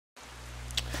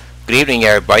Good evening,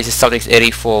 everybody. This is Subjects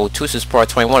 8402. This is part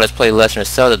 21. Let's play Legend of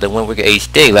Zelda: The Wind Waker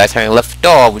HD. Last time we left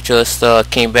off, we just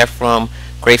came back from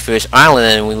Greyfish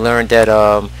Island, and we learned that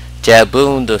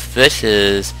Jabun, the fish,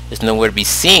 is nowhere to be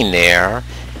seen there.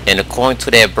 And according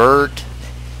to that bird,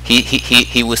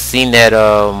 he was seen at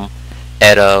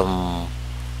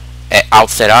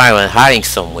Outset Island, hiding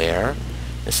somewhere.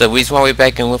 And so the reason why we're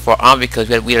back in Wind for because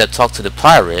we had to talk to the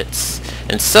pirates.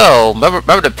 And so,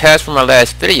 remember the past from our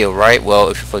last video, right? Well,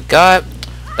 if you forgot,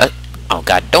 oh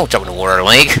god, don't jump in the water,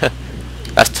 Link.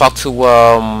 Let's talk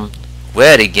to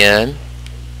Red again.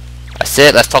 I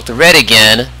said let's talk to Red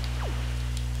again.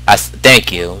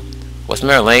 Thank you. What's the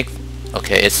matter, Link?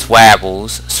 Okay, it's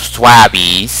Swabbies.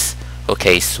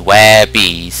 Okay,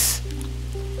 Swabbies.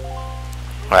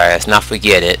 Alright, let's not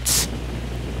forget it.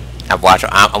 I'm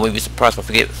gonna be surprised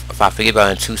if I forget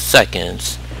about it in 2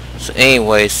 seconds. So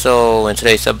anyway, so in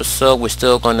today's episode, we're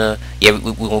still gonna, we're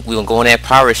gonna go on that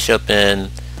pirate ship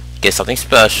and get something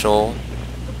special.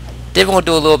 Then we're gonna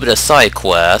do a little bit of side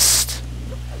quest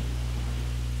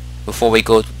before we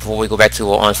go back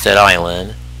to Outset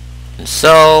Island. And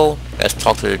so let's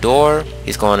talk to the door.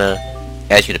 He's gonna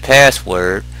ask you the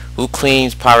password. Who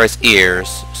cleans pirates' ears?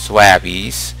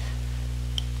 Swabbies.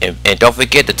 And don't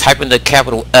forget to type in the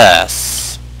capital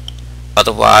S.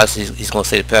 Otherwise, he's gonna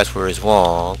say the password is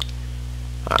wrong.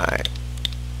 Alright.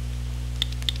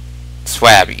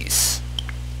 Swabbies.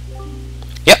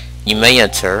 Yep, you may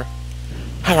enter.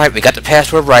 Alright, we got the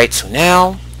password right, so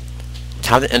now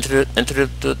time to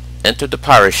enter the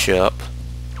pirate ship.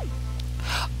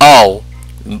 Oh,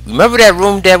 remember that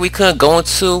room that we couldn't go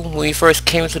into when we first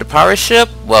came into the pirate ship?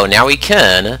 Well, now we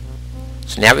can.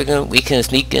 So now we can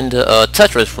sneak into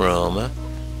Tetra's room.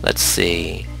 Let's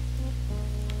see.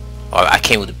 Oh, I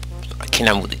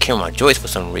cannot move the camera on Joyce for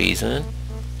some reason.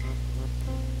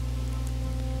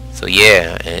 So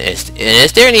yeah, and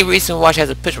is there any reason why she has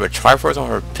a picture of a Triforce on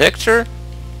her picture?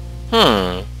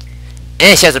 And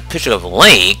she has a picture of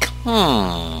Link.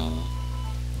 I'm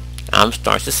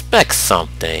starting to suspect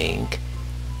something.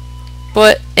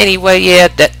 But anyway, yeah,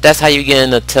 that's how you get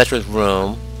into Tetra's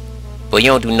room. But you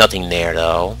don't do nothing there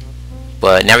though.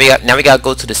 But now we gotta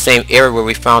go to the same area where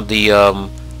we found the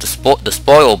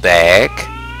spoil bag.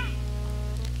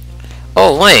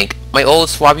 Oh, Link, my old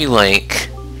swabby Link.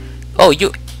 Oh,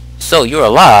 you're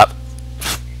alive?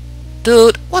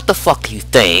 Dude, what the fuck do you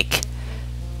think?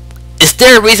 Is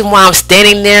there a reason why I'm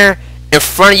standing there in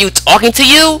front of you talking to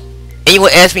you? And you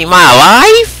would ask me, am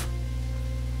I alive?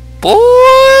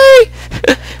 Boy!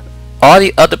 All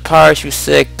the other pirates you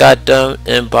said got done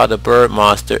in by the bird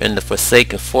monster in the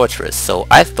Forsaken Fortress. So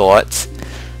I thought,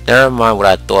 never mind what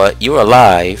I thought, you were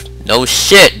alive. No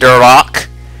shit, Durrock.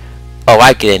 Oh,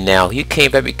 I get it now. You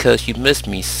came back because you missed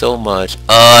me so much.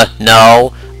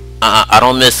 No. I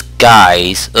don't miss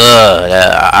guys.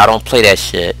 I don't play that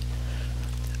shit.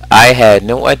 I had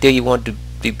no idea you wanted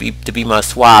to be my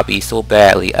swabby so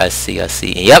badly. I see.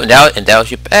 And yep, and that was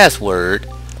your password.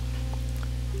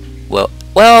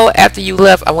 Well, after you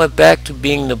left, I went back to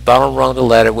being the bottom rung of the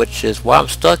ladder, which is why I'm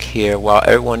stuck here while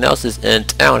everyone else is in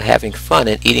town having fun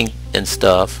and eating and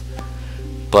stuff.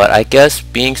 But I guess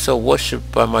being so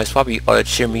worshipped by my swabby ought to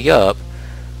cheer me up.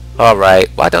 Alright,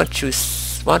 why don't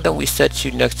we set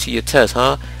you next to your test,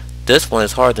 huh? This one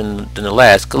is harder than the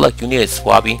last. Good luck, you need it,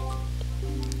 swabby.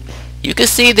 You can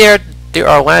see there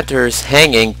are lanterns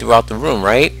hanging throughout the room,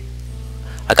 right?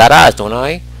 I got eyes, don't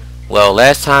I? Well,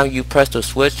 last time you pressed the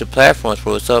switch, the platforms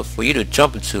rose up for you to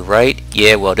jump into, right?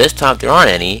 Yeah, well, this time there aren't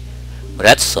any. Well,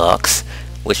 that sucks.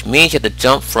 Which means you have to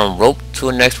jump from rope to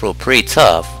the next rope. Pretty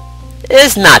tough.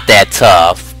 It's not that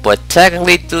tough, but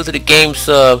technically due to the game's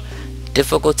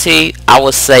difficulty, I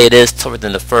would say it is tougher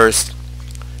than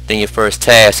your first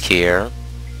task here.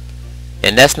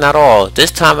 And that's not all.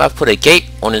 This time I've put a gate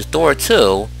on this door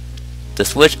too. The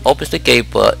switch opens the gate,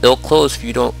 but it'll close if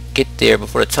you don't get there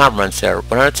before the time runs out.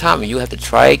 But another time you have to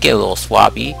try again, little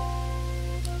swabby.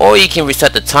 Or you can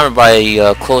reset the timer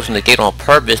by closing the gate on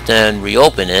purpose, then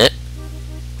reopen it.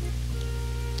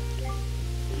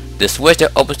 The switch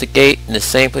that opens the gate in the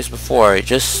same place before,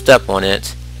 just step on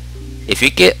it. If you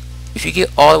get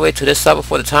all the way to this side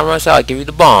before the time runs out, I'll give you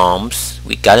the bombs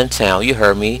we got in town. You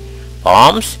heard me.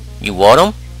 Bombs? You want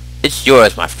them? It's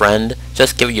yours, my friend.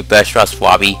 Just give it your best shot,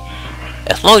 swabby.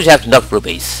 As long as you have enough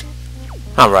rupees.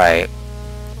 Alright.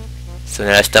 So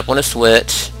now I step on the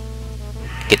switch.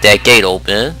 Get that gate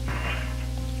open.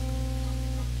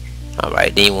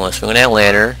 Alright, then you want to swing on that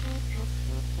lantern.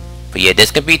 But yeah,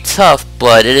 this can be tough,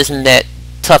 but it isn't that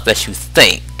tough as you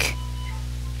think.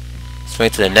 Swing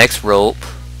to the next rope.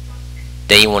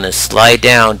 Then you want to slide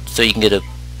down so you can get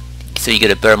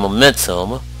a better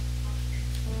momentum.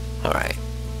 Alright.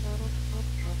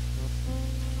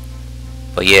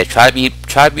 But yeah, try to be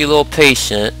a little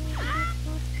patient.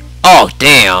 Oh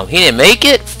damn, he didn't make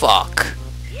it? Fuck.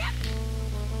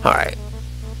 Alright.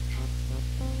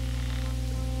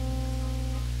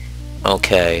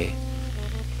 Okay.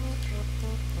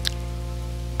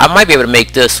 I might be able to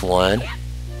make this one.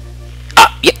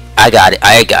 Ah, yeah, I got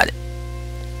it.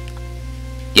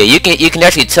 Yeah, you can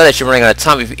actually tell that you're running out of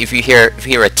time if you hear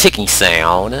a ticking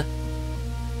sound.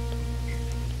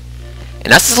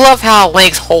 And I just love how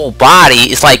Link's whole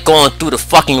body is like going through the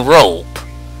fucking rope.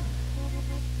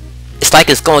 It's like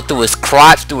it's going through his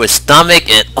crotch, through his stomach,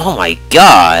 and oh my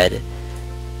god.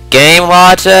 Game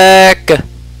logic.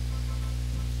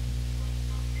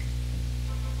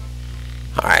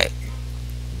 Alright.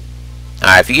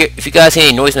 Alright, if you guys hear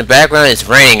any noise in the background, it's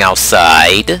raining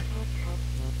outside.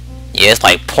 Yeah, it's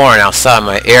like pouring outside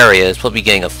my area. It's supposed to be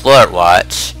getting a flood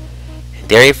watch. And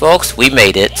there you folks, we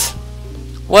made it.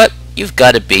 What? You've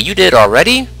got to be. You did it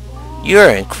already? You're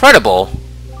incredible.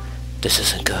 This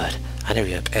isn't good. I never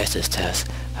even passed this test.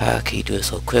 How can you do it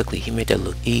so quickly? He made that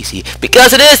look easy.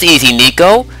 Because it is easy,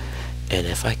 Niko! And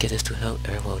if I get this to help,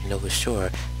 everyone will know for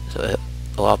sure. So,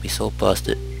 I'll be so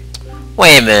busted.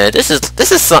 Wait a minute. This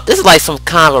is like some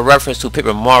kind of a reference to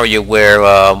Paper Mario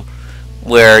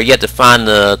where you have to find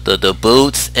the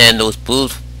boots, and those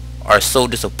boots are so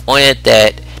disappointed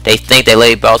that they think that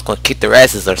Lady Bowser's gonna kick their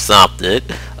asses or something.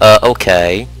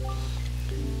 Okay.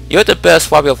 You're the best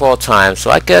Swabby of all time,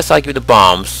 so I guess I'll give you the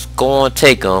bombs. Go on,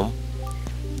 take them.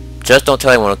 Just don't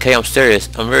tell anyone, okay? I'm serious.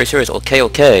 I'm very serious. Okay,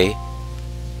 okay.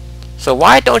 So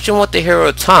why don't you want the hero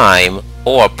of time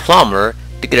or a plumber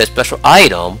to get a special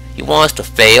item? You want us to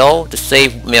fail to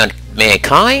save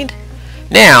mankind?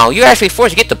 Now, you're actually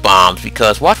forced to get the bombs,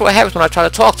 because watch what happens when I try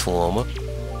to talk to him.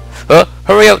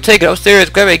 Hurry up, take it. I'm serious.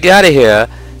 Grab it, get out of here.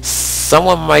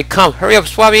 Someone might come. Hurry up,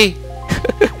 Swabby.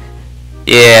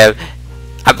 Yeah,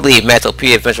 I believe Matt's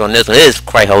P adventure on this one is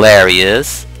quite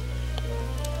hilarious.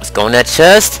 Let's go in that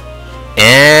chest,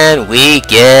 and we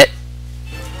get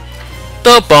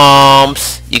the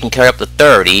bombs. You can carry up to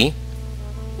 30.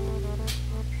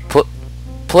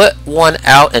 Put one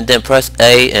out and then press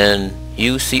A and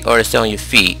use C or to stay on your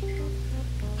feet.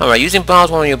 Alright, using bombs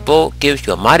on your boat gives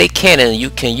you a mighty cannon and you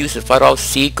can use to fight off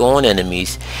sea-going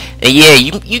enemies. And yeah,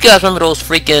 you guys remember those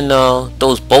freaking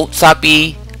those boats I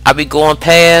be going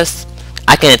past?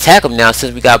 I can attack them now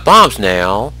since we got bombs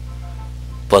now.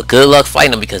 But good luck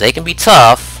fighting them because they can be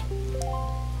tough.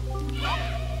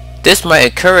 This might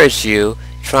encourage you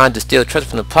trying to steal treasure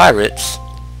from the pirates.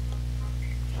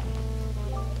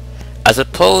 I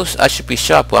suppose I should be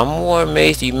shocked, but I'm more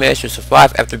amazed you managed to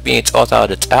survive after being tossed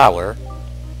out of the tower.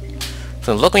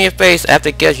 From the look on your face, I have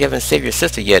to guess you haven't saved your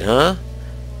sister yet, huh?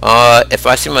 If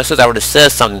I see my sister, I would have said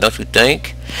something, don't you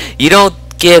think? You don't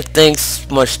give things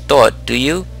much thought, do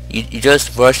you? You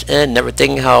just rush in, never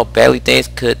thinking how badly things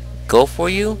could go for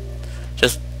you?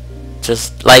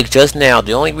 Just like just now,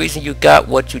 the only reason you got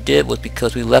what you did was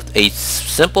because we left a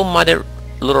simple-minded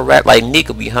little rat like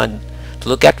Niko behind to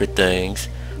look after things.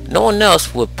 No one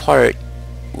else would part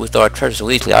with our treasure so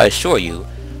easily, I assure you.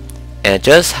 And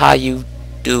just how you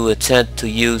do intend to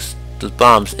use the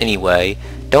bombs anyway.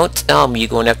 Don't tell me you're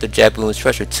going after Jabun's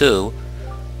treasure too.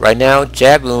 Right now,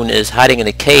 Jabun is hiding in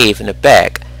a cave in the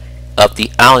back of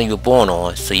the island you were born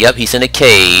on. So yep, he's in a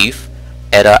cave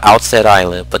at Outset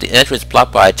Island. But the entrance is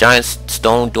blocked by a giant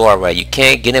stone doorway. You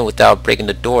can't get in without breaking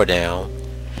the door down.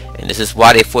 And this is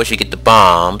why they force you to get the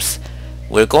bombs.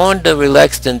 We're going to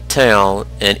relax in town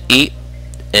and eat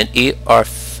our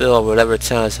fill of whatever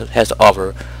town has to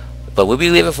offer. But we'll be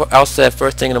leaving for Outset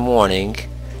first thing in the morning.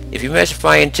 If you manage to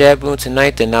find Jabun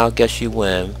tonight, then I'll guess you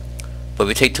win. But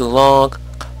if it take too long,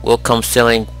 we'll come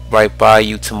sailing right by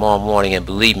you tomorrow morning. And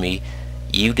believe me,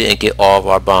 you didn't get all of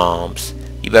our bombs.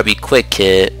 You better be quick,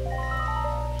 kid.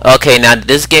 Okay, now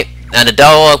this game, now the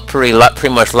dog pretty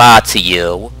much lied to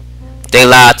you. They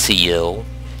lied to you.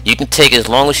 You can take as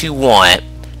long as you want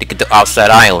to get to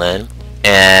Outset Island,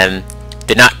 and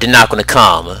they're not gonna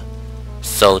come.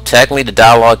 So technically the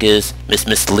dialogue is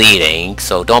misleading,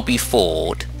 so don't be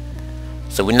fooled.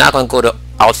 So we're not gonna go to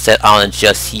Outset Island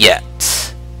just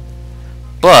yet.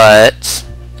 But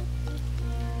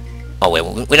oh wait,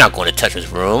 we're not going to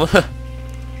Tetra's room.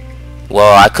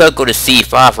 Well, I could go to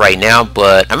C5 right now,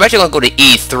 but I'm actually gonna go to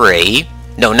E3.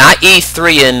 No, not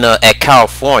E3 in at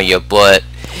California, but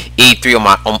E3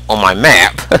 on my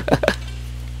map.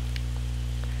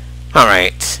 All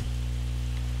right.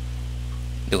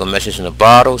 You got a message in the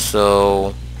bottle,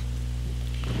 so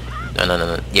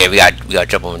no. Yeah, we got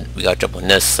jump on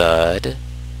this side.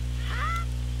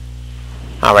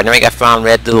 All right, now we got found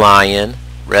Red the lion,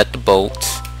 Red the boat.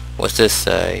 What's this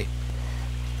say?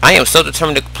 I am so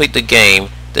determined to complete the game.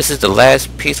 This is the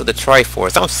last piece of the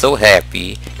Triforce. I'm so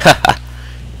happy.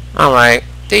 Alright,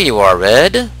 there you are,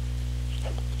 Red.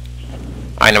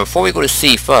 Alright, now before we go to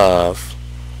C5,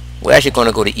 we're actually going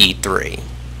to go to E3.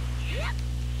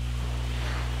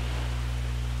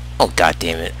 Oh, god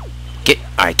damn it.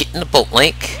 Alright, get in the boat,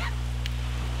 Link.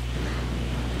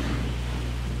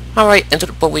 Alright, into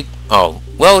the boat oh,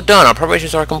 well done. Our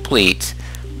preparations are complete.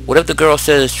 Whatever the girl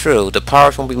says is true. The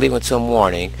powers won't be leaving until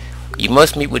morning. You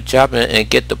must meet with Jabun and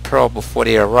get the pearl before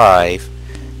they arrive.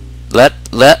 Let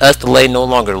us delay no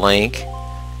longer, Link.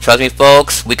 Trust me,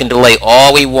 folks, we can delay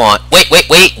all we want. Wait.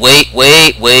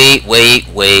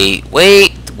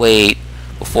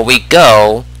 Before we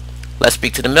go, let's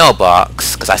speak to the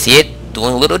mailbox, because I see it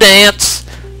doing a little dance.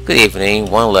 Good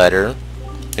evening. One letter.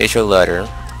 Here's your letter.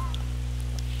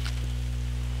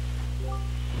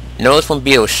 Notice from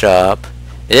Beetle Shop.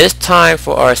 It is time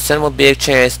for our cinema big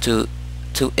chance to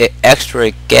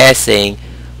extra gassing.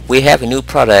 We have a new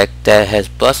product that has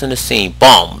busted the scene.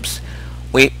 Bombs.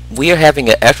 We are having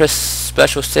an extra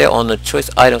special sale on the choice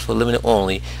items for limited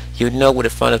only. You know where to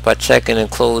find us by checking the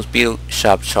enclosed Beetle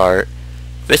Shop chart.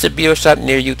 Visit Beetle Shop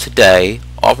near you today.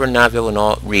 Offer not available in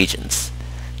all regions.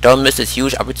 Don't miss this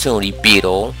huge opportunity,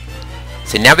 Beetle.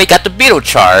 So now we got the Beetle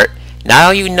chart.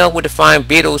 Now you know where to find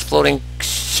Beetle's floating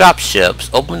shop ships.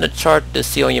 Open the chart to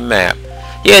see on your map.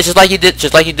 Yeah, just like you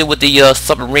did with the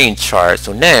submarine chart.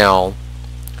 So now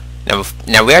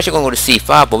we're actually gonna go to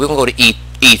C5, but we're gonna go to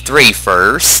E3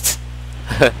 first.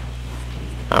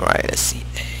 Alright, let's see.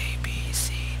 A, B,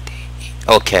 C, D, E.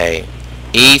 Okay.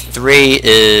 E3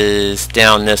 is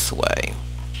down this way.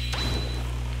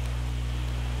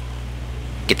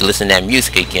 Get to listen to that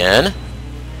music again.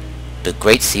 The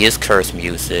Great Sea is Curse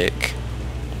music.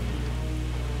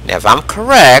 Now if I'm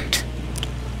correct,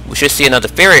 we should see another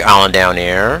fairy island down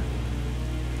there.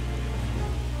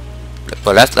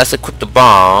 But let's equip the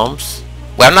bombs.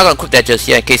 Well, I'm not gonna equip that just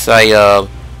yet in case I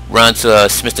run to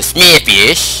Mr.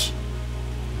 Smearfish.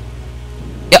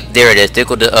 Yep, there it is. There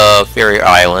go to Fairy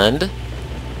Island.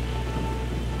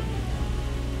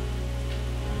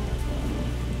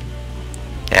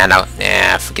 And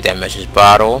I forget that message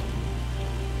bottle.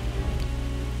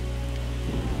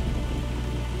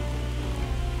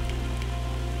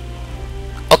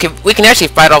 Okay, we can actually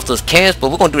fight off those cannons, but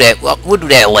we're gonna do that. Well, we'll do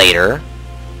that later.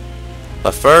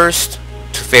 But first,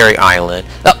 to Fairy Island.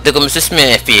 Oh, there goes Mr.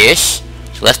 Smearfish.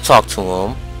 So let's talk to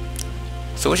him.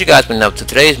 So what you guys been up to?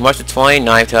 Today is March the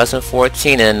 29th,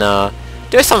 2014, and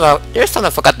there's something I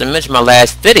forgot to mention in my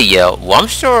last video. Well, I'm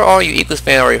sure all you Eagles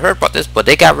fans already heard about this, but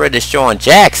they got rid of Sean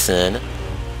Jackson,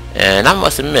 and I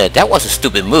must admit that was a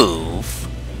stupid move.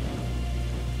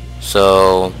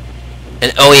 So,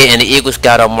 and oh yeah, and the Eagles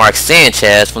got Mark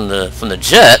Sanchez from the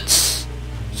Jets.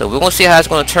 So we're gonna see how it's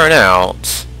gonna turn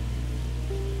out.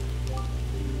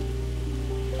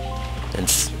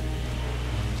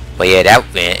 But yeah,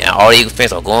 that man, all the Eagles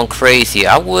fans are going crazy.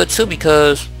 I would too,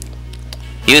 because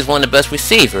he was one of the best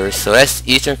receivers. So that's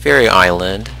Eastern Fairy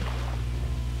Island.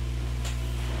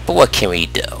 But what can we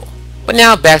do? But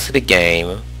now back to the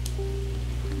game.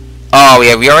 Oh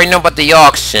yeah, we already know about the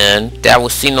auction that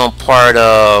was seen on part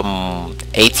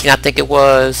 18, I think it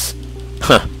was,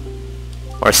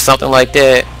 or something like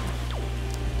that.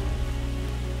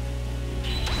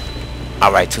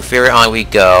 All right, to Fairy Island we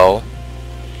go.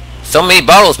 So many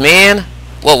bottles, man!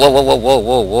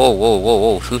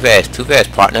 Whoa! Too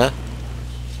fast, partner.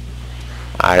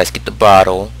 Alright, let's get the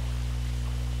bottle.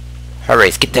 Hurry,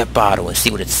 let's get that bottle and see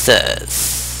what it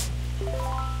says.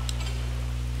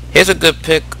 Here's a good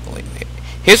pick.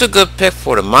 Here's a good pick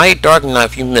for the Mighty Dark Knight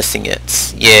if you're missing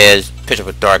it. Yeah, it's a picture of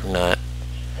a Dark Knight.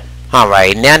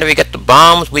 Alright, now that we got the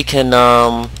bombs, we can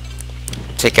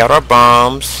take out our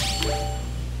bombs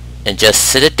and just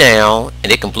sit it down,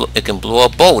 and it can blow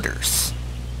up boulders.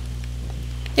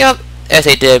 Yep, as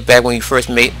they did back when you first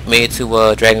made it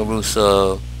to Dragon Roost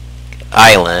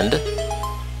Island.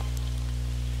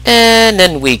 And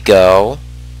then we go.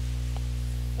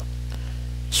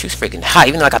 She was freaking hot,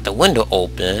 even though I got the window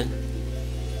open.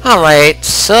 Alright,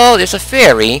 so there's a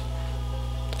fairy,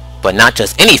 but not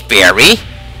just any fairy.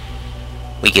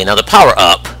 We get another power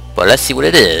up, but let's see what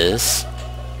it is.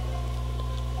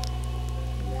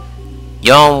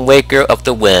 Young Waker of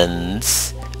the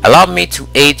Winds, allow me to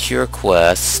aid your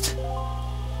quest.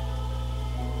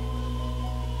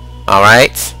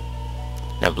 Alright.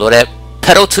 Now blow that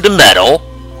pedal to the metal.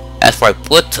 That's right,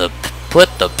 put the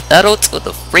pedal to the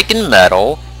freaking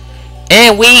metal.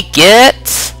 And we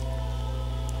get...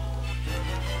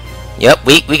 Yep,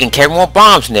 we can carry more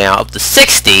bombs now, up to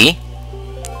 60.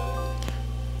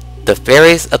 The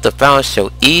fairies of the fountain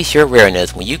shall ease your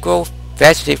weariness. When you grow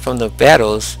fatigued from the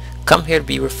battles, come here to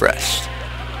be refreshed.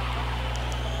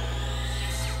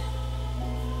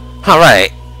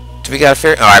 Alright. Do we got a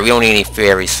fairy? Alright, we don't need any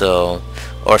fairies, so...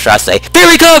 Or should I say,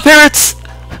 fairy godparents!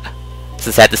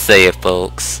 Just had to say it,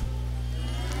 folks.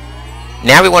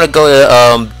 Now we want to go to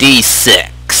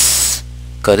D6.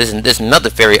 Because there's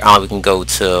another fairy island we can go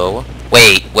to.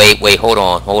 Wait, hold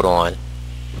on.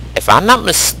 If I'm not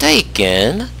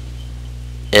mistaken...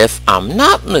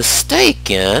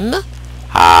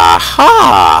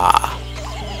 Aha!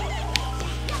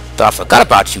 Thought I forgot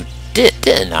about you,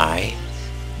 didn't I?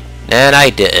 And I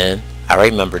didn't. I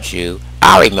remembered you.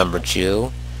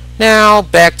 Now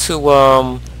back to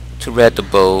Red the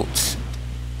Boat.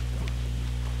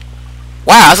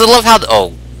 Wow, I just love how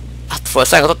oh, for a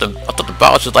second I thought the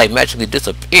bottles just like magically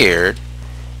disappeared.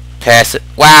 Pass it.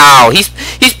 Wow, he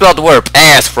spelled the word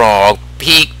pass wrong.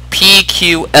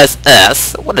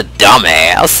 PQSS. What a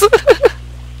dumbass.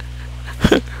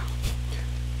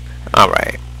 All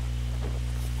right.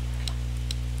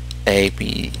 A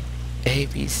B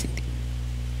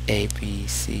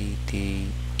C D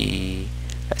E.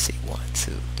 Let's see. 1,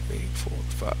 2, 3, 4,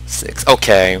 5, 6.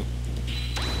 Okay.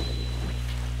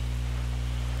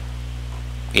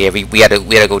 Yeah, we had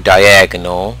to go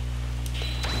diagonal.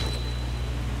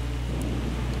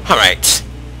 All right.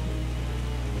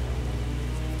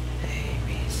 A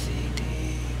B C D.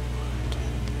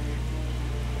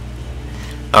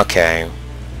 Okay.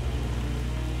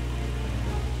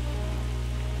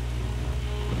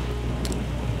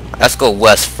 Let's go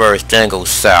west first, then go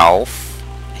south,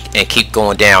 and keep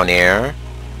going down there.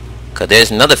 Cause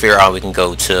there's another fairy island we can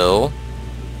go to.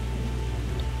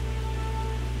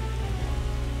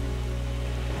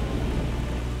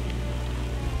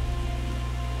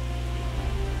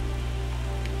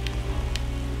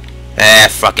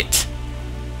 Fuck it.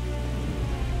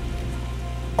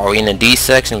 Are we in the D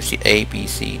section? We see A, B,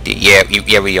 C, D. Yeah,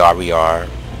 we are.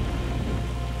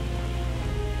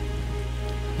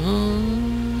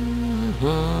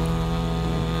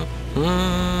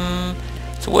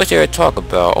 So what's there to talk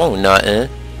about? Oh, nothing.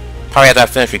 Probably after I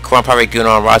finish recording, probably going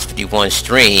on Ross 51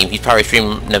 stream. He's probably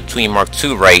streaming Neptune Mark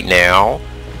II right now.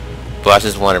 But I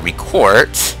just want to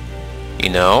record,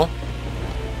 you know.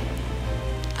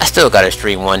 I still gotta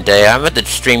stream one day. I'm about to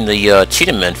stream the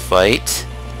Cheetah Men fight.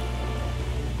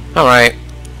 Alright.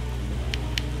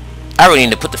 I really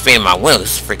need to put the fan in my window.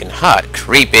 This is freaking hot.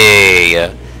 Creepy.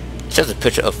 It's just a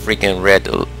picture of freaking Red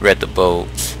the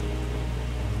Boat.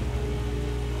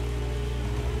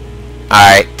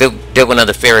 Alright, there go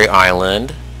another fairy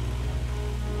island.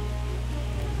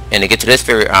 And to get to this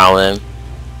fairy island,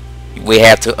 we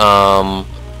have to,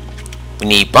 we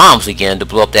need bombs again to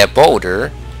blow up that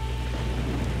boulder.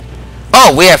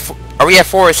 Oh, are we at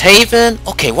Forest Haven?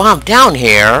 Okay, while I'm down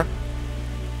here,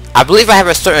 I believe I have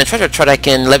a certain treasure chart that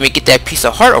can let me get that piece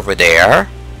of heart over there.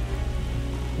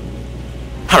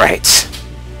 Alright.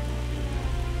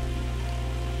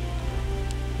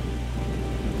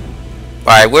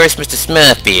 Alright, where's Mr.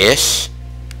 Smithfish?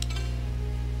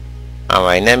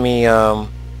 Alright, let me, oh,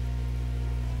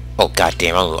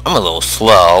 goddamn, I'm a little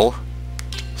slow.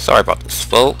 Sorry about this,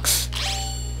 folks.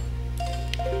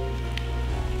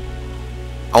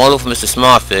 I want to look for Mr.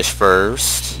 Smallfish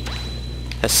first.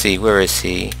 Let's see, where is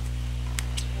he?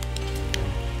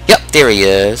 Yep, there he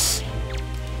is.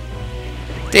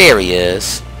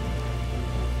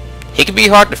 He can be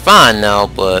hard to find now,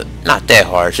 but not that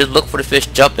hard. Just look for the fish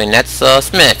jumping. That's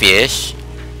Smithfish.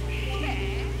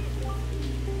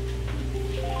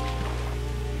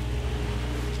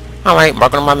 Alright,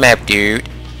 mark on my map, dude.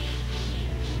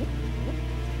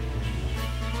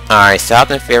 Alright,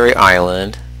 Southern Fairy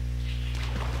Island.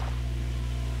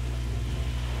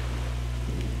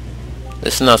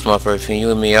 Listen up, my first between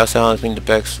you and me. Outside Island between the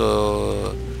back,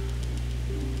 so...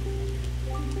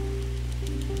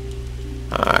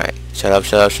 Alright, shut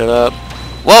up.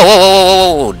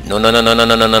 Whoa!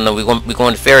 No. We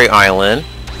going to Fairy Island.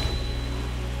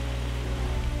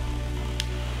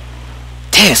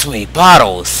 Damn, so many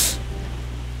bottles.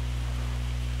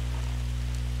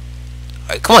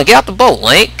 Alright, come on, get out the boat,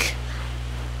 Link.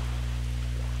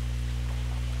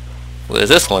 What does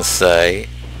this one say?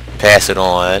 Pass it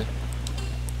on.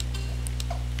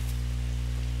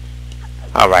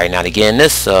 Alright, now again,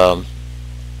 this, yeah,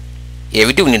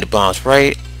 we do need the bombs,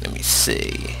 right? Let me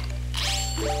see.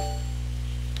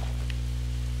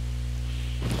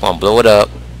 Come on, blow it up.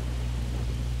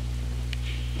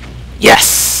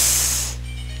 Yes!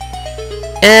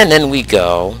 And then we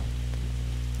go.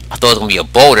 I thought it was going to be a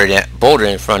boulder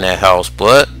in front of that house,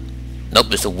 but nope,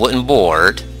 it's a wooden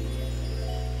board.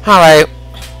 Alright.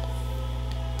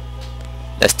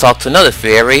 Let's talk to another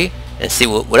fairy and see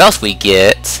what else we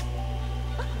get.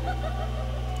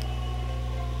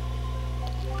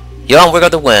 Young Wiggle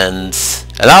of the Winds,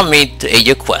 allow me to aid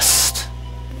your quest.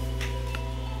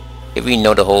 If we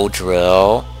know the whole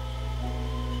drill.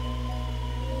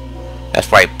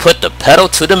 That's right, put the pedal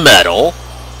to the metal.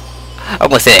 I'm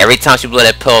gonna say every time she blow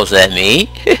that pulse at me.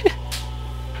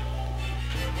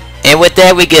 And with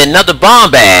that we get another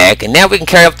bomb bag, and now we can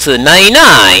carry up to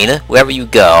 99 wherever you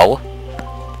go.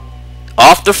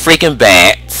 Off the freaking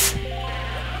bats.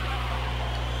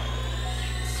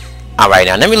 Alright,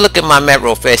 now let me look at my map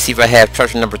real fast, see if I have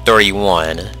treasure number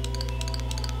 31.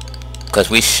 Because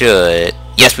we should.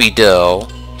 Yes, we do.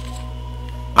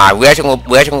 Alright, we're actually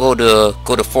gonna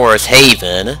go to Forest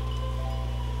Haven.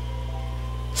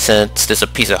 Since there's a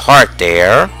piece of heart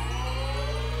there.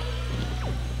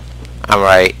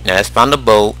 Alright, now let's find the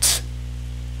boat.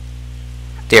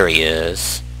 There he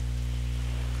is.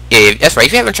 Yeah, that's right.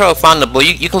 If you're having trouble finding the boat,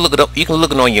 you can look it up. You can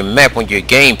look it on your map on your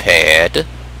gamepad.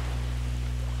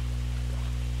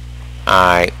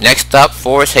 Alright, next stop,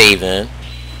 Forest Haven.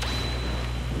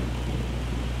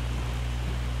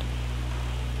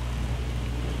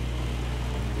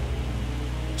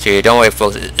 So don't worry,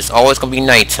 folks. It's always gonna be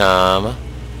nighttime.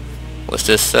 What's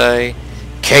this say?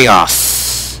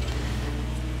 Chaos.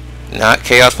 Not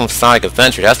chaos from Sonic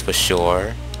Adventure, that's for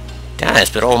sure. Damn, I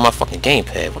spit all over my fucking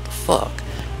gamepad. What the fuck?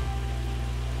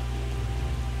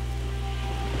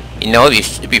 You know,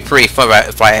 it'd be pretty fun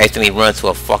if I accidentally run into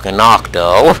a fucking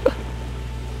Octo.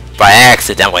 By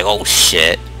accident, I'm like, oh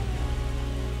shit.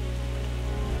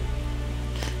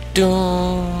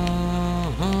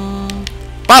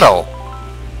 Bottle!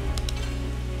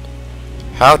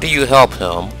 How do you help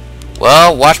him?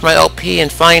 Well, watch my LP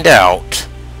and find out.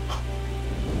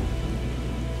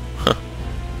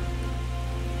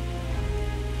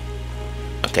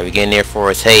 Okay, we get near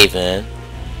Forest Haven.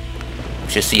 We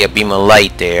should see a beam of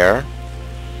light there.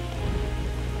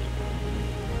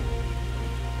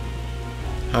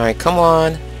 Alright, come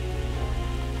on.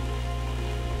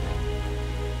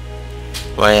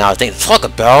 Well, I think to talk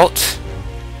about.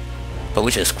 But we're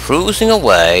just cruising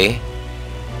away.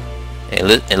 And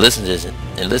listen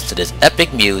to this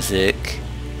epic music.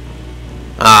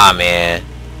 Ah, man.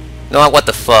 No, what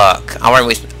the fuck? I'm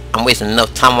wasting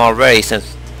enough time already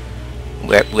since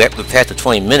we're past the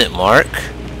 20-minute mark.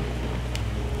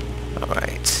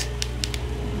 Alright.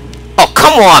 Oh,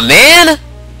 come on, man!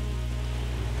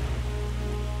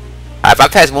 If I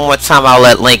pass one more time, I'll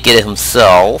let Link get it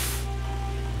himself.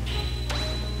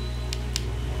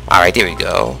 Alright, there we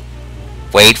go.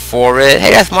 Wait for it.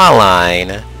 Hey, that's my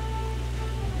line.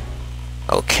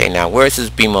 Okay, now where's this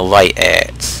beam of light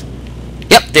at?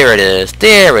 Yep, there it is.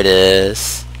 There it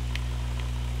is.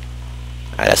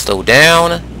 Alright, let's slow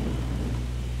down.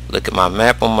 Look at my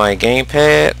map on my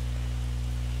gamepad.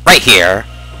 Right here.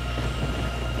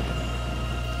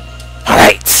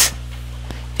 Alright.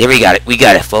 There we got it. We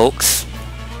got it, folks.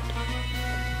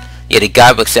 Yeah, the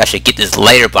guidebook said I should get this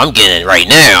later, but I'm getting it right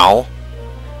now.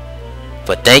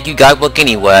 But thank you, guidebook,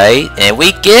 anyway. And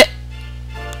we get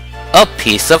a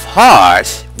piece of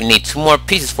heart. We need 2 more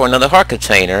pieces for another heart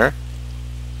container.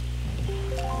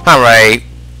 Alright.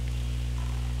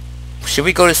 Should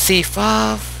we go to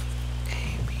C5?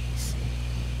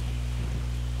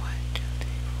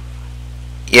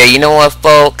 Yeah, you know what,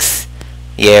 folks?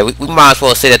 Yeah, we might as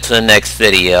well say that to the next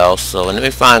video. So let me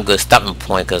find a good stopping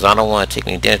point, because I don't want to take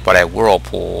any damage by that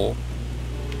whirlpool.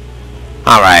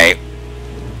 Alright.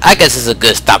 I guess it's a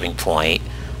good stopping point.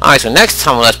 Alright, so next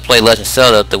time let's play Legend of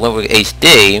Zelda the Wind Waker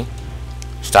HD.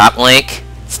 Stop, Link.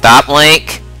 Stop,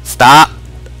 Link. Stop.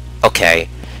 Okay.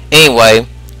 Anyway,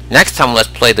 next time let's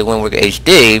play the Wind Waker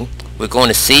HD. We're going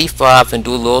to C5 and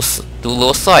do a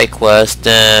little side quest,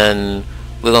 and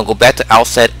we're gonna go back to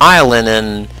Outset Island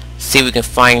and see if we can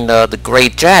find the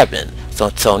Great Jabun. So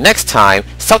until next time,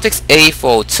 Celtics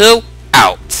 8402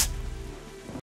 out.